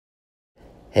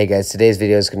Hey guys, today's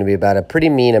video is going to be about a pretty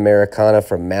mean Americana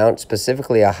from mount,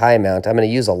 specifically a high mount. I'm going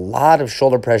to use a lot of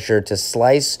shoulder pressure to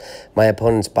slice my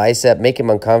opponent's bicep, make him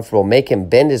uncomfortable, make him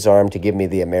bend his arm to give me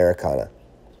the Americana.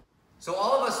 So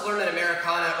all of us learned an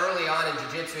Americana early on in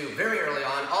jiu-jitsu, very early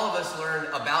on. All of us learned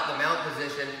about the mount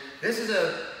position. This is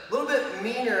a little bit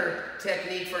meaner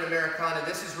technique for an Americana.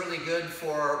 This is really good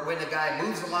for when the guy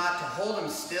moves a lot to hold him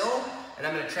still, and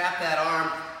I'm going to trap that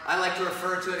arm. I like to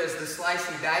refer to it as the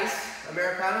slice and dice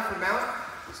Americana for mount.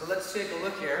 So let's take a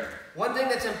look here. One thing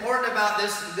that's important about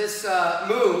this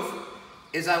move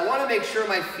is I want to make sure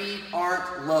my feet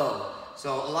aren't low.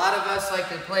 So a lot of us like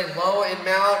to play low in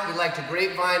mount. We like to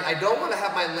grapevine. I don't want to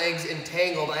have my legs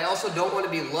entangled. I also don't want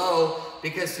to be low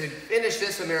because to finish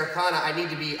this Americana, I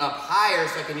need to be up higher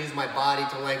so I can use my body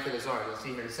to lengthen his arm. You'll see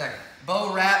here in a second.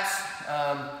 Bo wraps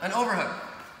an overhook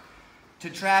to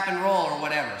trap and roll or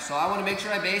whatever. So I want to make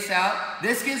sure I base out.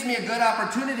 This gives me a good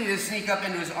opportunity to sneak up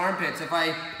into his armpits. If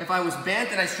I was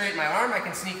bent and I straighten my arm, I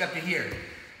can sneak up to here.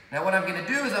 Now what I'm going to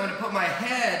do is I'm going to put my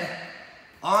head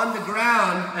on the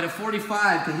ground at a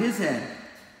 45 to his head.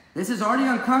 This is already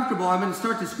uncomfortable. I'm going to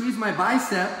start to squeeze my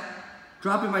bicep,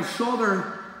 dropping my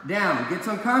shoulder down. It gets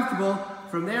uncomfortable.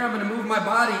 From there, I'm going to move my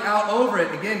body out over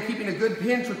it. Again, keeping a good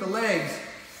pinch with the legs.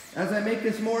 As I make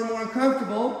this more and more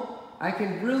uncomfortable, I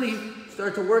can really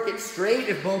start to work it straight.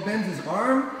 If Bo bends his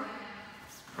arm,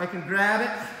 I can grab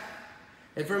it.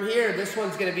 And from here, this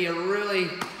one's going to be a really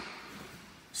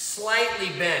slightly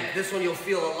bent. This one you'll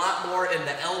feel a lot more in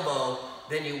the elbow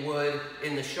than you would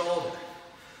in the shoulder.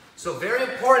 So very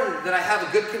important that I have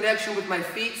a good connection with my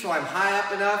feet so I'm high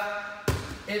up enough.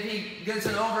 If he gets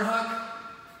an overhook,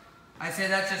 I say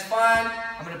that's just fine.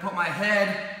 I'm going to put my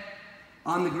head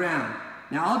on the ground.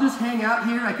 Now I'll just hang out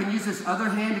here. I can use this other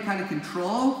hand to kind of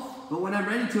control, but when I'm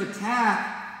ready to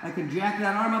attack, I can jack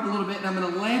that arm up a little bit and I'm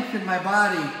going to lengthen my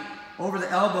body over the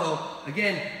elbow.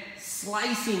 Again,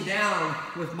 slicing down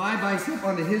with my bicep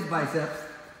onto his bicep.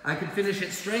 I can finish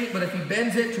it straight, but if he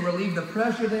bends it to relieve the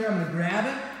pressure there, I'm going to grab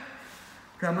it,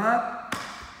 come up,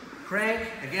 crank.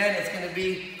 Again, it's going to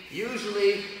be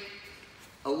usually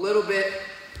a little bit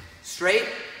straight,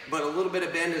 but a little bit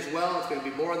of bend as well. It's going to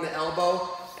be more in the elbow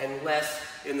and less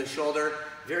in the shoulder.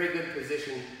 Very good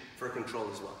position for control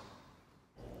as well.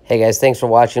 Hey guys, thanks for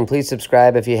watching. Please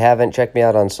subscribe if you haven't. Check me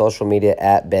out on social media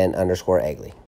at Ben_Egli.